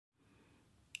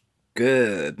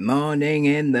Good morning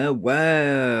in the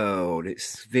world.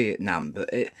 It's Vietnam, but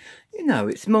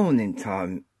it's morning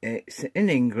time. It's in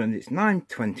England. It's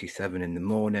 9:27 in the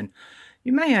morning.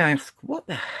 You may ask, what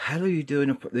the hell are you doing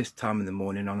up at this time in the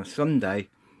morning on a Sunday?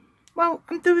 Well,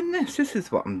 I'm doing this. This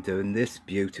is what I'm doing. This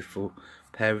beautiful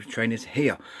pair of trainers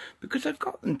here, because I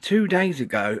got them 2 days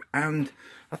ago, and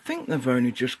I think they've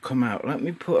only just come out. Let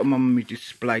me put them on my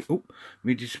display. Oh,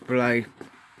 my display.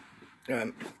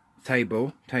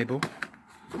 Table,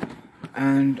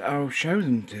 and I'll show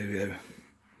them to you.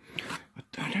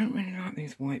 I don't really like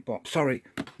these white box. Sorry,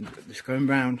 it's going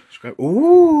round.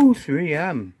 Oh,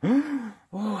 3M.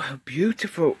 Oh, how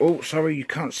beautiful. Oh, sorry, you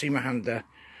can't see my hand there.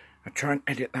 I'll try and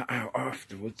edit that out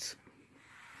afterwards,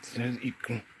 so that you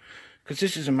can, because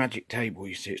this is a magic table.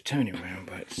 You see, it's turning around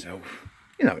by itself.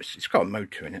 You know, it's got a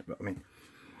motor in it, but I mean,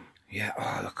 yeah.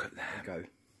 Oh, look at that. Go.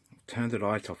 Turn the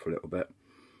light off a little bit.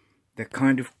 They're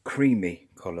kind of creamy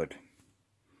coloured.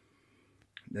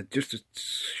 They're just a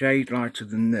shade lighter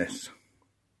than this.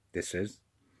 This is.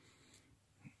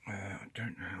 I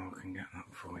don't know how I can get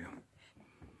that for you,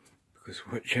 because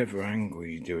whichever angle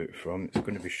you do it from, it's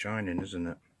going to be shining, isn't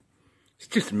it? It's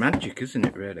just magic, isn't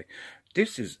it, really?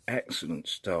 This is excellent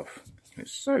stuff.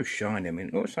 It's so shiny. I mean,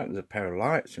 it looks like there's a pair of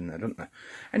lights in there, doesn't there?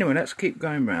 Anyway, let's keep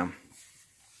going round.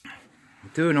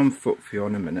 I'll do an on foot for you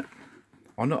in a minute.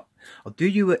 I'll do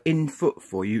you an in foot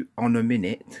for you on a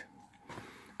minute.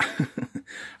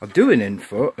 I'll do an in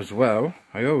foot as well.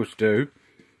 I always do.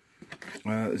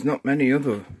 There's not many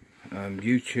other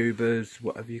YouTubers,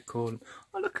 whatever you call them.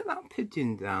 Oh, look at that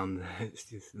pigeon down there. It's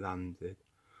just landed.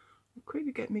 I'll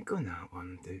quickly get my gun out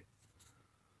one, do.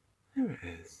 There it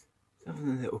is. It's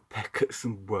having a little peck at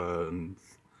some worms.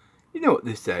 You know what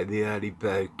they say, the early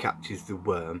bird catches the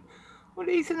worm. Well,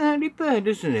 he's an early bird,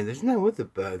 isn't he? There's no other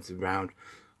birds around.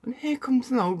 And here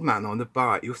comes an old man on a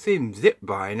bike. You'll see him zip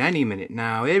by in any minute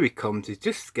now. Here he comes. He's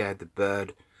just scared the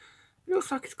bird. It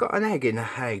looks like it's got an egg in the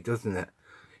hay, doesn't it?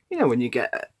 You know when you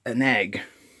get an egg,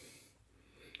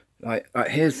 like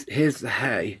here's the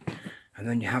hay, and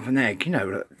then you have an egg. You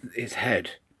know, his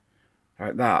head,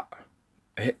 like that.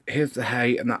 Here's the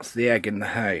hay, and that's the egg in the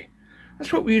hay.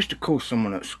 That's what we used to call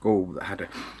someone at school that had a...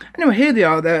 Anyway, here they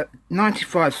are. They're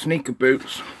 95 sneaker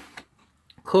boots.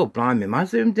 Cool, blimey, am I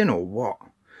zoomed in or what?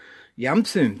 Yeah, I'm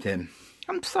zoomed in.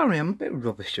 I'm sorry, I'm a bit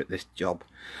rubbish at this job.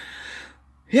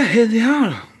 Yeah, here they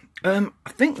are. I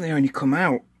think they only come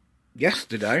out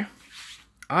yesterday.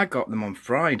 I got them on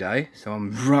Friday, so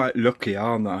I'm right lucky,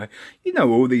 aren't I? You know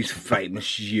all these famous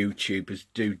YouTubers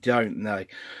do, don't they?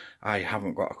 I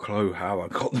haven't got a clue how I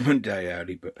got them a day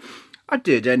early, but I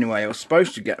did anyway. I was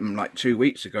supposed to get them like 2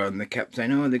 weeks ago, and they kept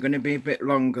saying, oh, they're going to be a bit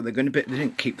longer. They're going to be... They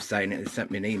didn't keep saying it. They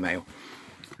sent me an email.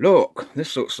 Look,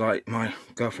 this looks like my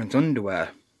girlfriend's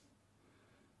underwear.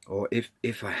 Or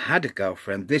if I had a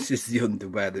girlfriend, this is the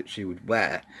underwear that she would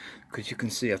wear. Because you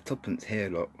can see a tuppence here,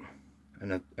 look.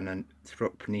 And a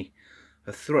thruppenny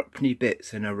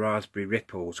bits and a raspberry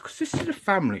ripples. Because this is a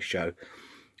family show.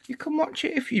 You can watch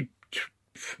it if you...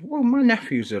 Well, my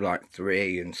nephews are like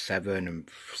 3 and 7 and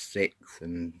 6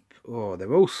 and... Oh,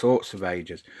 they're all sorts of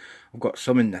ages. I've got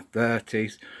some in their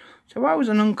 30s. So I was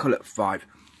an uncle at 5.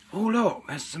 Oh look,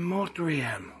 there's some more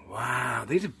 3M. Wow,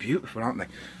 these are beautiful, aren't they?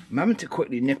 I'm having to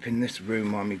quickly nip in this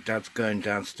room while my dad's going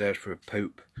downstairs for a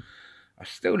poop. I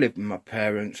still live with my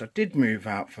parents. I did move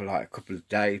out for like a couple of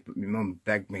days, but my mum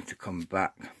begged me to come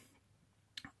back.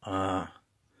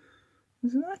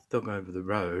 There's a nice dog over the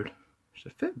road.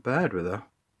 She's a fit bird with her.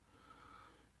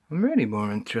 I'm really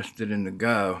more interested in the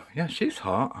girl. Yeah, she's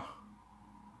hot.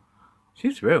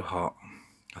 She's real hot.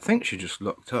 I think she just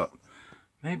looked up.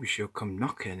 Maybe she'll come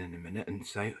knocking in a minute and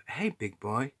say, hey, big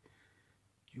boy,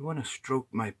 do you want to stroke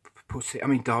my pussy? I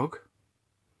mean, dog.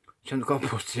 She hasn't got a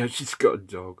pussy, she's got a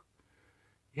dog.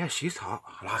 Yeah, she's hot.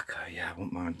 I like her. Yeah, I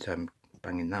wouldn't mind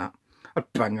banging that.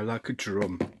 I'd bang her like a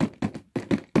drum.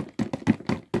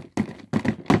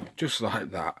 Just like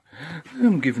that.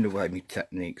 I'm giving away my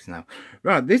techniques now.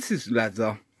 Right, this is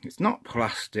leather. It's not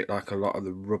plastic like a lot of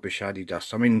the rubbish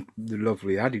Adidas. I mean, the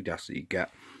lovely Adidas that you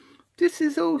get. This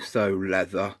is also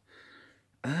leather.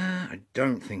 I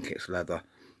don't think it's leather.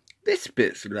 This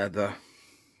bit's leather.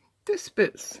 This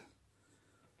bit's...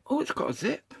 Oh, it's got a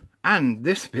zip. And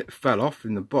this bit fell off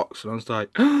in the box. And I was like,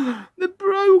 oh, they're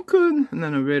broken. And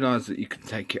then I realised that you can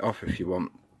take it off if you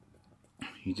want.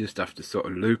 You just have to sort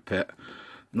of loop it.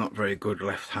 Not very good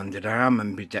left-handed. I am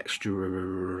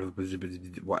ambidextrous,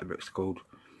 whatever it's called.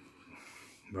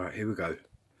 Right, here we go.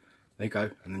 There you go.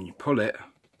 And then you pull it.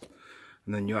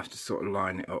 And then you have to sort of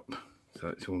line it up so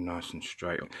it's all nice and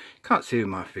straight. Can't see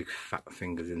my big fat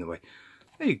fingers in the way.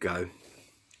 There you go.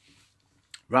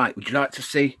 Right, would you like to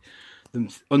see them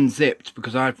unzipped?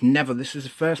 Because I've never, this is the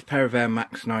first pair of Air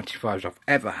Max 95s I've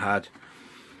ever had.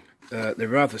 They're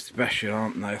rather special,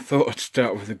 aren't they? I thought I'd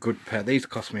start with a good pair. These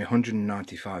cost me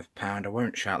 £195. I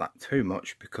won't shout that too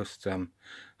much because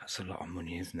that's a lot of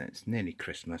money, isn't it? It's nearly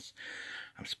Christmas.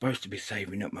 I'm supposed to be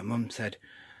saving up. My mum said,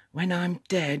 when I'm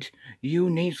dead, you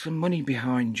need some money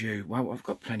behind you. Well, I've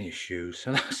got plenty of shoes,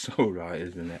 so that's all right,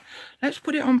 isn't it? Let's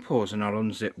put it on pause and I'll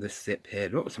unzip this zip here.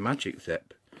 Look, it's a magic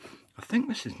zip. I think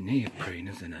this is neoprene,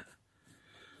 isn't it?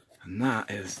 And that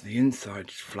is the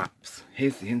inside flaps.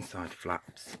 Here's the inside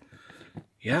flaps.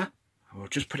 Yeah? I'll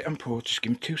just put it on pause. Just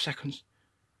give me 2 seconds.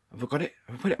 Have I got it?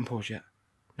 Have I put it on pause yet?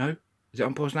 No? Is it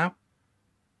on pause now?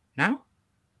 Now?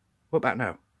 What about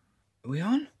now? Are we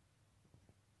on?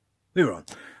 We're on.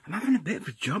 I'm having a bit of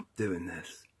a job doing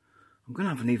this. I'm going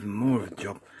to have an even more of a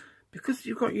job. Because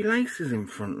you've got your laces in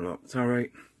front, look.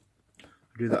 Sorry.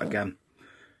 I'll do that again.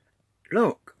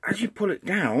 Look, as you pull it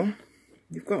down,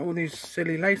 you've got all these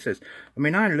silly laces. I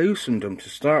mean, I loosened them to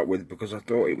start with because I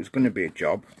thought it was going to be a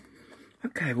job.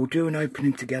 Okay, we'll do an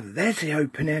opening together. There's the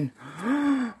opening.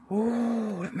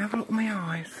 Oh, let me have a look at my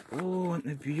eyes. Oh, aren't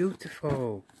they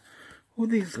beautiful? All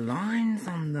these lines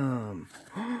on them.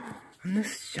 And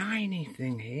this shiny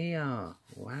thing here.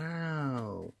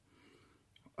 Wow.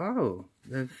 Oh,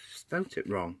 they've spelt it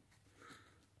wrong.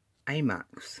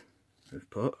 Amax, they've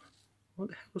put. What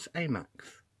the hell was Amax?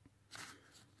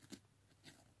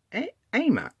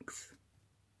 Amax?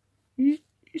 You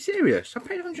serious? I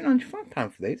paid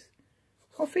 £195 for these.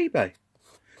 Off eBay.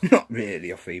 Not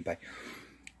really off eBay.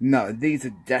 No, these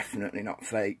are definitely not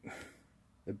fake.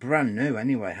 They're brand new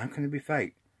anyway. How can they be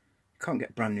fake? You can't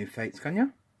get brand new fakes, can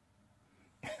you?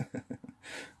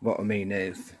 What I mean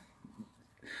is,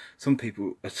 some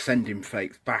people are sending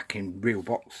fakes back in real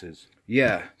boxes.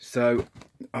 Yeah, so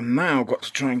I've now got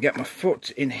to try and get my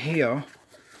foot in here,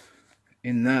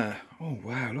 in there. Oh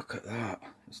wow, look at that.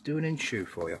 Let's do an in shoe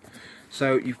for you.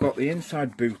 So you've got the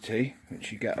inside booty,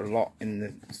 which you get a lot in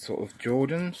the sort of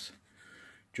Jordans.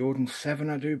 Jordan 7,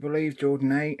 I do believe,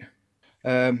 Jordan 8.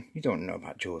 You don't know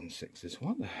about Jordan 6s.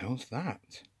 What the hell's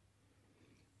that?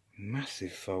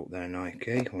 Massive fault there,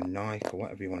 Nike, or Nike, or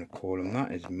whatever you want to call them.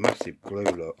 That is massive glue,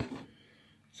 look.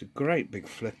 It's a great big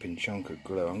flipping chunk of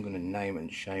glue. I'm going to name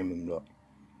and shame them, look.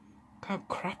 Look how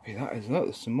crappy that is. Look,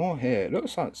 there's some more here. It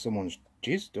looks like someone's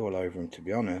jizzed all over them, to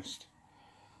be honest.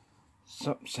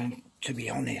 Stop saying, to be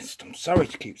honest. I'm sorry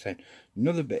to keep saying.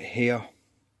 Another bit here.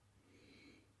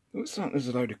 Looks like there's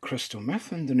a load of crystal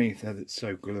meth underneath there that's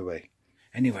so gluey.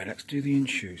 Anyway, let's do the in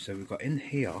shoe. So we've got in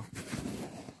here.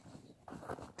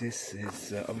 This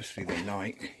is obviously the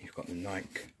Nike. You've got the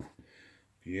Nike.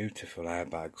 Beautiful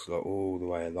airbags, look, all the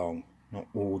way along. Not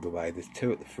all the way. There's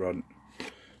 2 at the front.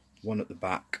 1 at the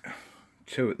back.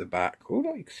 2 at the back. Oh,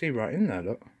 look, you can see right in there,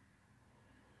 look.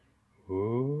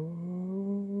 Ooh.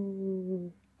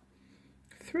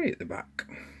 3 at the back.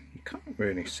 You can't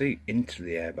really see into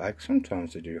the airbag.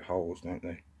 Sometimes they do holes, don't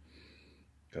they?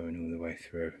 Going all the way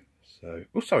through. So,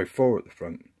 oh, sorry, 4 at the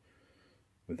front.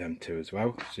 With them 2 as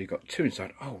well. So you've got 2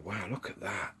 inside. Oh, wow, look at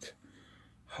that.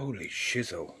 Holy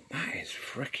shizzle. That is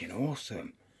freaking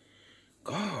awesome.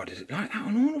 God, is it like that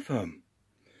on all of them?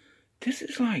 This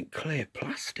is like clear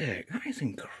plastic. That is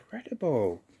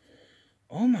incredible.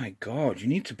 Oh my God, you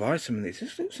need to buy some of these.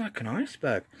 This looks like an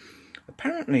iceberg.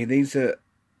 Apparently these are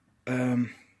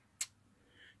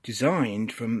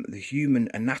designed from the human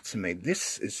anatomy.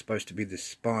 This is supposed to be the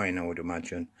spine, I would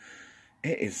imagine.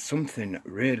 It is something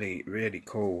really, really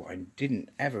cool. I didn't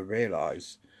ever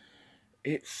realise.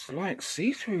 It's like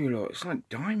see-through, look. It's like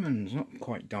diamonds. Not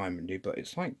quite diamondy, but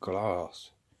it's like glass.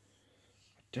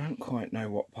 I don't quite know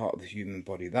what part of the human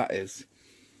body that is.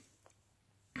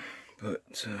 But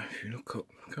if you look up,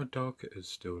 look how dark it is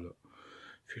still, look.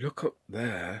 If you look up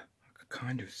there, I could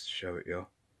kind of show it you.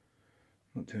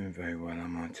 Not doing very well,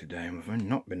 am I, today? I've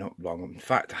not been up long. In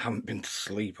fact, I haven't been to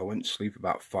sleep. I went to sleep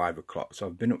about 5 o'clock, so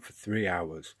I've been up for 3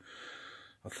 hours.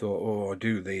 I thought, oh, I'll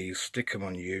do these, stick them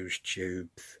on YouTube.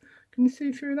 Can you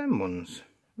see through them ones?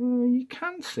 You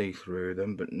can see through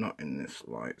them, but not in this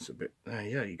light. It's a bit,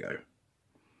 there you go.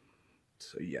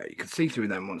 So yeah, you can see through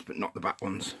them ones, but not the back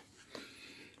ones.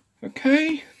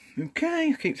 Okay,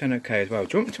 I keep saying okay as well.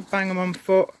 Do you want me to bang them on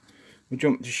foot? Or do you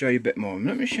want me to show you a bit more?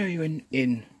 Let me show you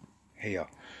in here.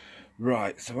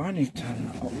 Right, so I need to turn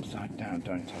that upside down,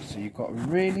 don't I? So you've got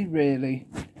really,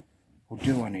 or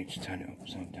do I need to turn it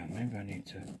upside down? Maybe I need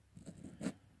to.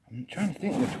 I'm trying to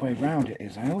think which way round it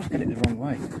is. I always get it the wrong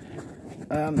way.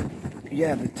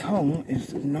 Yeah, the tongue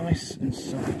is nice and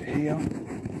solid here.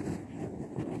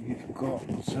 You've got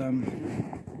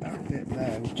that bit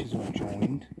there, which is all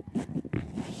joined.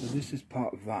 So this is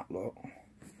part of that lot.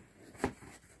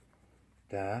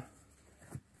 There.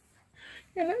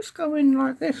 Yeah, let's go in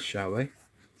like this, shall we?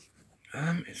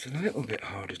 It's a little bit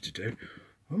harder to do.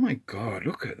 Oh my god,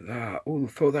 look at that. Oh, I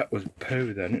thought that was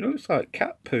poo then. It looks like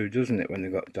cat poo, doesn't it, when they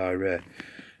got diarrhea?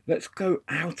 Let's go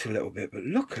out a little bit, but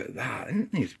look at that.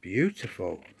 Isn't this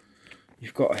beautiful?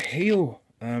 You've got a heel,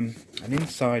 an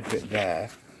inside bit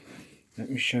there. Let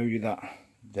me show you that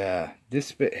there.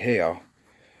 This bit here,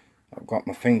 I've got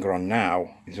my finger on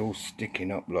now, is all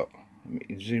sticking up, look. Let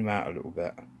me zoom out a little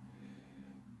bit.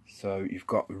 So you've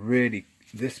got really,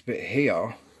 this bit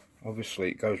here,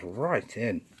 obviously it goes right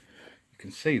in. You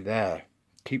can see there,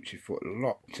 keeps your foot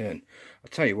locked in. I'll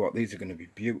tell you what, these are going to be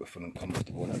beautiful and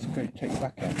comfortable. Let's go take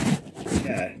back in.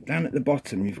 Yeah, down at the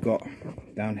bottom you've got,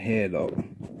 down here look.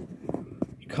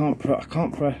 I can't press,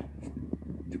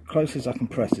 the closest I can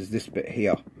press is this bit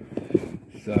here.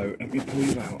 So let me pull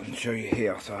you out and show you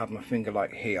here. So I have my finger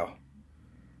like here,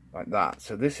 like that.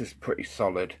 So this is pretty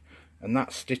solid. And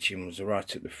that stitching was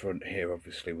right at the front here,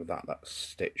 obviously, with that's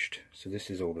stitched. So this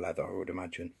is all leather, I would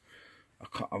imagine.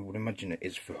 I would imagine it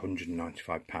is for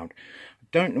 £195. I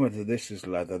don't know whether this is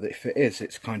leather. If it is,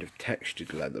 it's kind of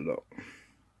textured leather, look.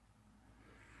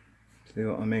 See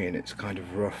what I mean? It's kind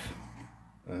of rough.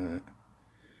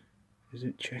 Is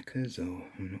it checkers or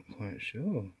I'm not quite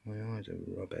sure. My eyes are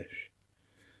rubbish.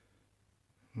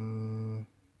 What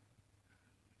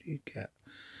do you get?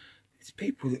 It's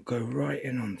people that go right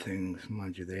in on things.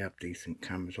 Mind you, they have decent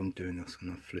cameras. I'm doing this on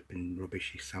a flipping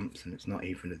rubbishy Samsung. It's not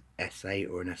even an S8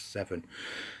 or an S7.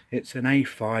 It's an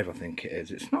A5, I think it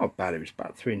is. It's not bad. It was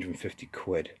about 350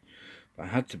 quid. But I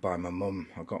had to buy my mum.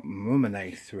 I got my mum an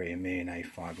A3 and me an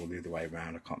A5, or the other way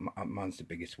around. Mine's the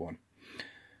biggest one.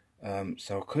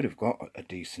 So I could have got a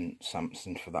decent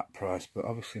Samsung for that price, but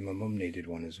obviously my mum needed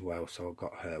one as well, so I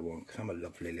got her one because I'm a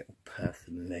lovely little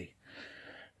person, me.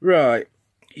 Right,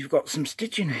 you've got some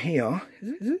stitching here.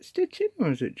 Is it stitching or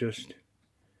is it just?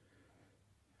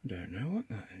 I don't know what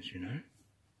that is, you know.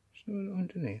 It's not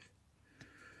underneath.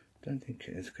 Don't think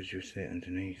it is because you see it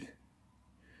underneath.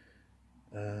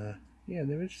 Yeah,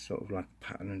 there is sort of like a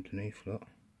pattern underneath, look.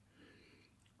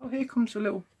 Oh, here comes a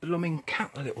little blooming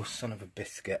cat, a little son of a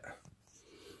biscuit.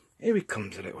 Here he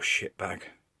comes, a little shitbag.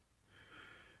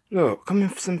 Look, coming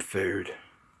for some food.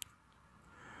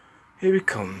 Here he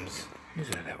comes. He's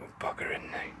a little bugger,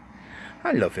 isn't he?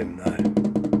 I love him though.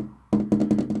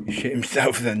 He shit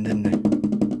himself then, didn't he?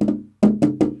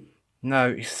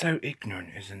 No, he's so ignorant,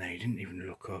 isn't he? He didn't even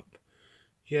look up.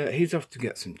 Yeah, he's off to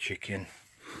get some chicken.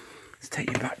 Let's take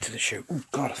you back to the shoe. Oh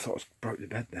God, I thought I broke the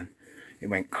bed then. It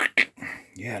went,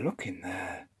 yeah, look in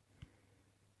there.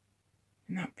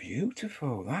 Isn't that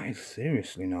beautiful? That is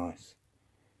seriously nice.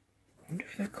 I wonder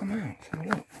if they come out. Let's have a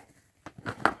look.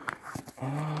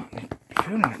 Oh, I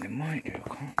feel like they might do. I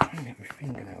can't try and get my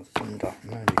fingernails under.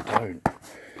 No, they don't.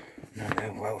 No,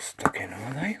 they're well stuck in,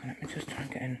 are they? Let me just try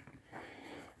and get in.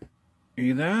 Are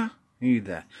you there? Are you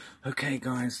there? Okay,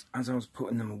 guys, as I was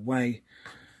putting them away,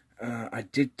 I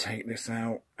did take this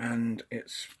out, and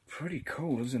it's pretty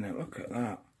cool, isn't it? Look at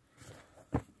that.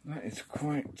 That is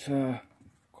quite an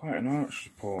arch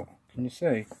support. Can you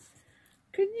see?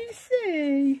 Can you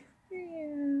see?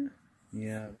 Yeah.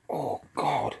 Yeah. Oh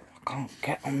God, I can't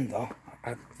get under.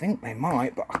 I think they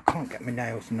might, but I can't get my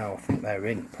nails. No, I think they're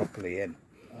in, properly in.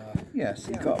 Yeah,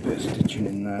 so you've got a bit of stitching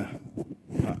in there.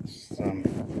 That's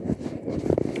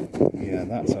yeah,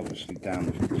 that's obviously down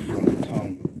the front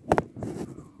tongue.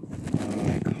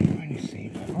 I can't really see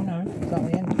that. Oh no, is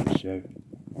that the end of the shoe?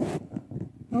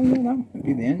 Oh yeah, that might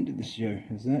be the end of the shoe,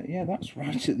 is that? Yeah, that's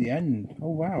right at the end. Oh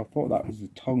wow, I thought that was the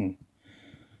tongue.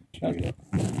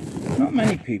 Not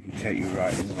many people take you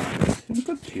right in like this. I'm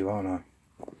good to you, aren't I?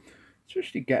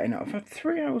 Especially getting up. I've had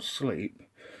 3 hours sleep.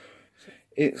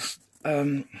 It's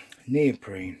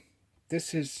neoprene.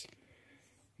 This is,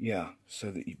 yeah,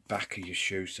 so that you back of your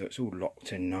shoe, so it's all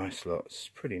locked in nice. Look, it's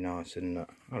pretty nice, isn't it?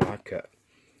 I like it.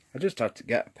 I just had to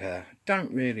get a pair.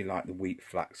 Don't really like the wheat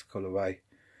flax colourway.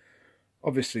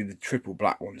 Obviously the triple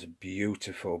black ones are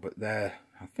beautiful, but I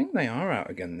think they are out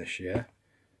again this year.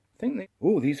 I think they,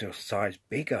 oh, these are a size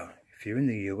bigger. If you're in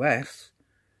the US,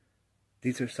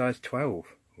 these are a size 12.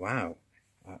 Wow.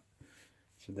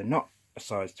 So they're not a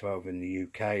size 12 in the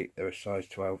UK, they're a size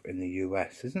 12 in the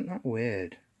US. Isn't that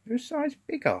weird? They're a size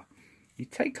bigger. You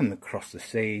take them across the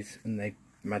seas and they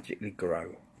magically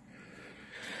grow.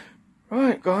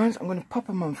 Right guys, I'm going to pop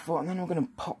them on foot and then I'm going to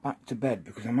pop back to bed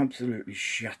because I'm absolutely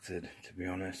shattered, to be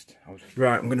honest.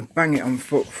 Right, I'm going to bang it on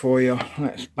foot for you.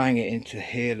 Let's bang it into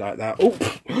here like that. Oh,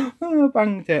 I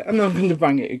banged it. And I'm going to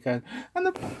bang it again.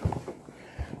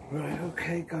 Right,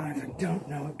 okay guys, I don't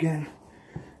know again.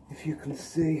 if you can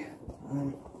see.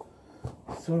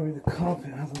 Sorry, the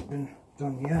carpet hasn't been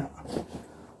done yet.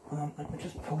 Let me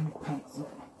just pull my pants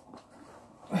up.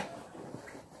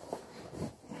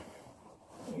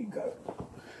 There you go.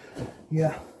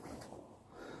 Yeah.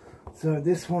 So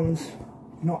this one's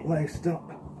not laced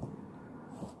up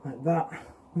like that.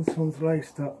 This one's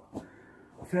laced up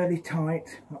fairly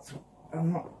tight.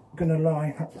 I'm not gonna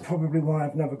lie, that's probably why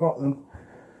I've never got them.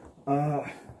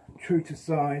 True to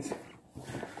size.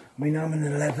 I mean, I'm an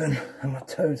 11 and my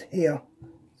toes here,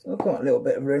 so I've got a little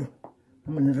bit of room.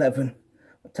 I'm an 11,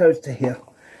 my toes to here.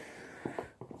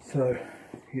 So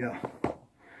yeah,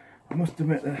 I must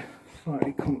admit they're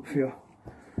slightly comfier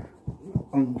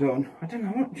undone. I don't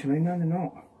know actually, no they're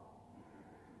not.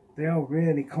 They are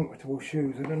really comfortable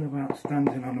shoes. I don't know about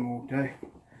standing on them all day.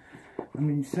 I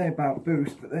mean, you say about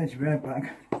Boost, but there's your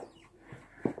airbag.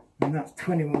 And that's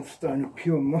 21 stone of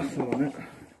pure muscle on it.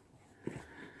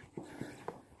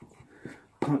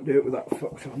 Can't do it with that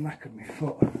foot, so I've knackered my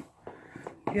foot.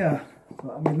 Yeah,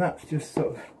 but I mean, that's just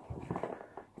sort of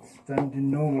standing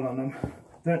normal on them. I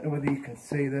don't know whether you can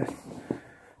see this.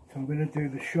 So I'm going to do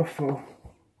the shuffle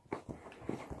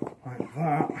like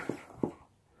that.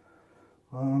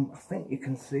 I think you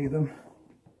can see them.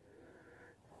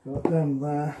 Got them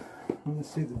there. I'm going to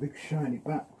see the big shiny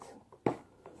backs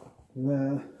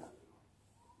there.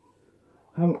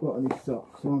 Haven't got any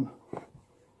socks on.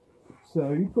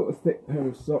 So you put a thick pair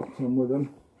of socks on with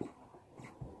them.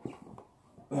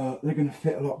 They're going to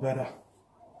fit a lot better.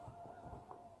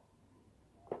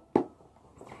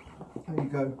 There you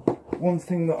go. One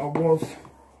thing that I was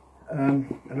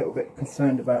a little bit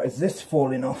concerned about is this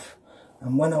falling off.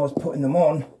 And when I was putting them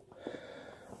on,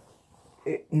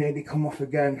 it nearly come off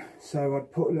again, so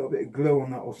I'd put a little bit of glue on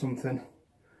that or something.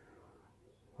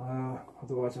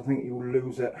 Otherwise I think you'll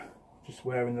lose it just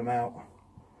wearing them out.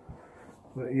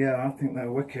 But yeah, I think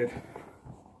they're wicked.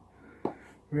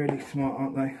 Really smart,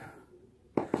 aren't they?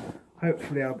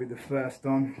 Hopefully I'll be the first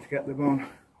on to get them on.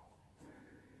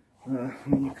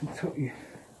 And you can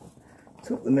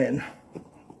tuck them in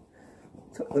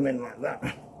like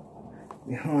that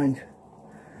behind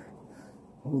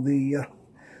all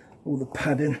the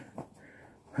padding.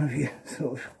 Have you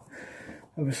sort of,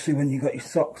 obviously when you got your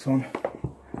socks on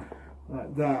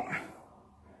like that,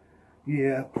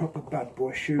 yeah, proper bad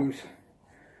boy shoes.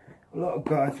 A lot of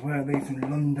guys wear these in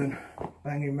London,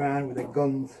 banging around with their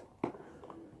guns. You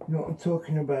know what I'm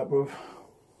talking about, bruv?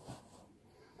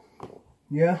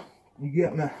 Yeah, you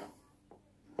get me.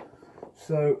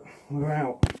 So we're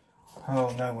out.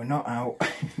 Oh no, we're not out.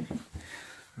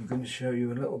 I'm going to show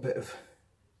you a little bit of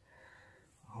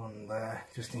on there,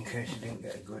 just in case you didn't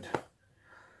get a good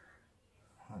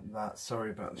like that.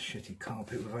 Sorry about the shitty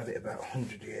carpet, we've had it about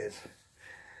 100 years.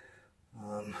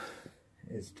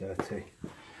 It's dirty.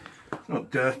 It's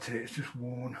not dirty, it's just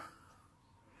worn.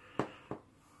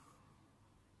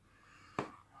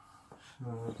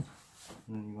 So, and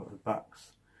then you've got the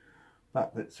backs.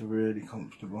 Back bits are really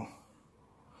comfortable.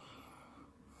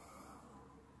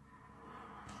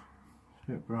 It's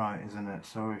a bit bright, isn't it?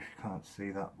 Sorry if you can't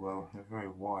see that well. They're very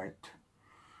white.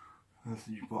 There's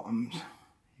your bottoms,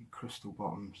 your crystal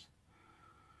bottoms.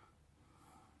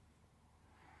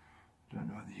 Don't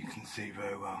know whether you can see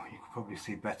very well. You can probably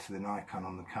see better than I can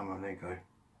on the camera. There you go.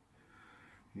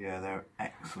 Yeah, they're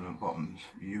excellent bottoms.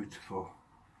 Beautiful.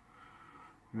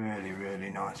 Really, really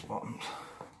nice bottoms.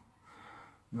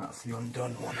 And that's the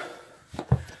undone one.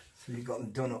 So you've got the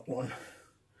done up one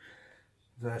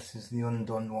versus the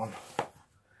undone one.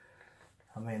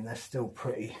 I mean, they're still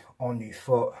pretty on your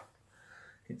foot.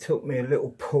 It took me a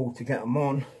little pull to get them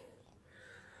on.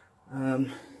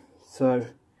 So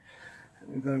let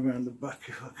me go around the back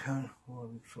if I can, while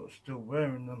I'm sort of still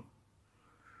wearing them.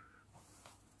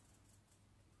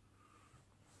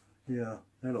 Yeah,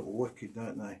 they look wicked,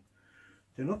 don't they?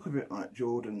 They look a bit like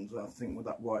Jordans, I think, with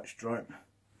that white stripe.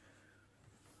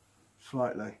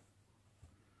 Slightly.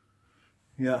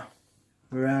 Yeah,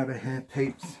 we're out of here,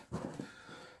 peeps.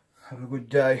 Have a good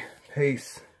day.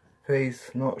 Peace.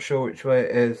 Peace. Not sure which way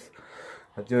it is.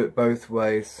 I do it both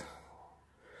ways.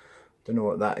 Don't know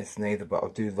what that is neither, but I'll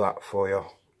do that for you.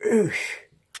 Oosh.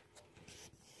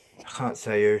 I can't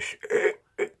say oosh.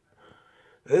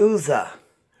 Ooza.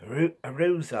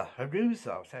 Arusa. Arusa.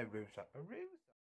 I'll say Arusa. Arusa.